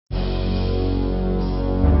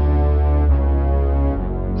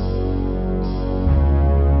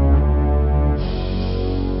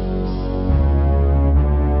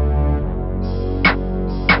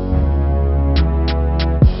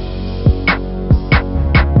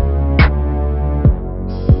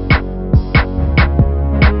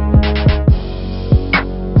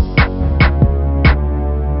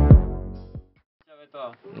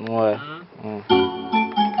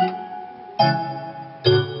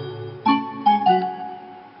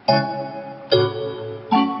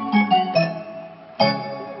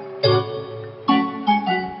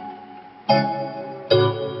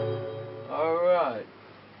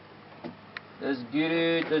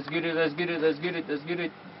get it, let's get it, let's get it, let's get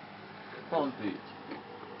it. Pause it.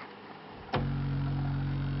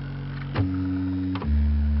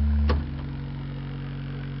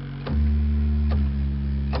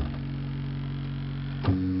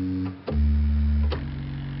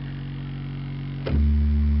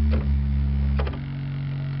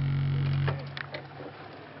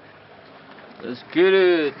 Let's get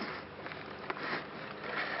it.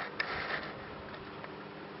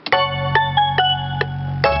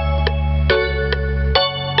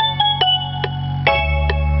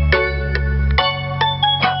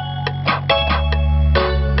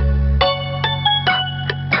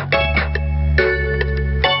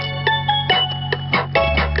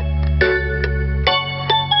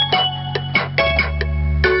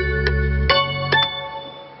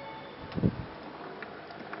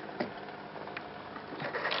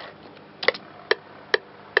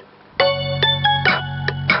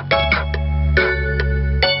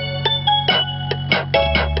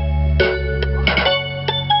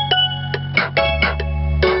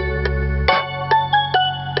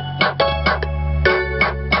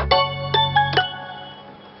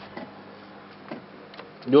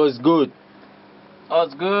 Yo, it's good. Oh,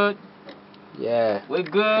 it's good. Yeah. We're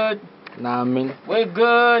good. Nah, I mean. We're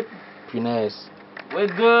good. Finesse. We're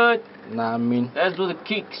good. Nah, I mean. Let's do the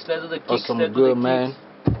kicks. Let's do the kicks. Awesome, Let's good, do the man.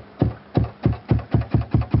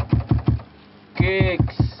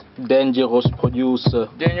 Kicks. Dangerous producer.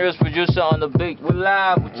 Dangerous producer on the beat. We're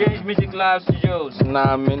live. We Change Music Live Studios.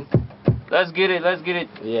 Nah, I mean. Let's get it. Let's get it.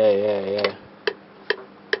 Yeah.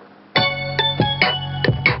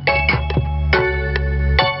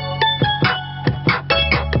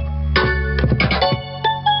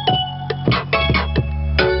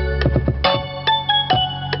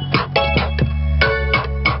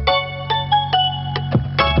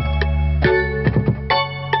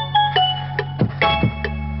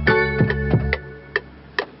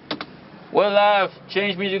 We're live.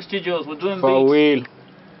 Change Music Studios. We're doing For beats. real.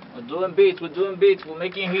 We're doing beats. We're doing beats. We're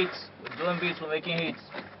making hits. We're doing beats. We're making hits.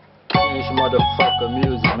 Finish motherfucker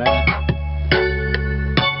music, man.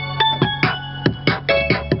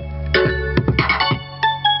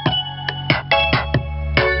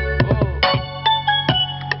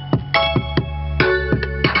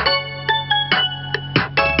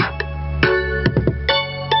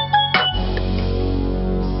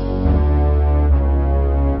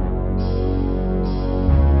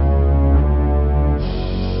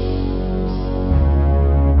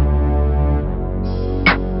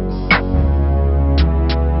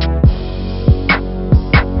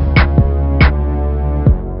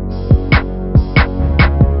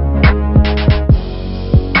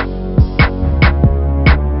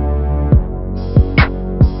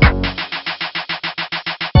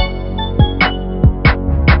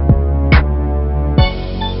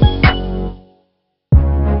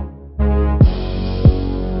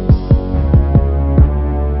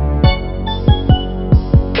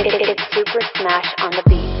 It's Super Smash on the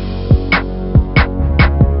beat.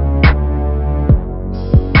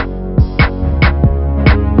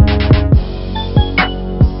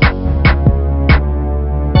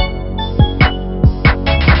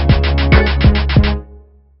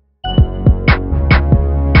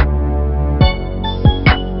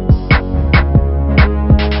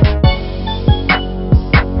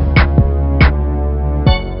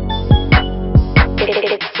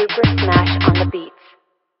 It's Super Smash on the beat.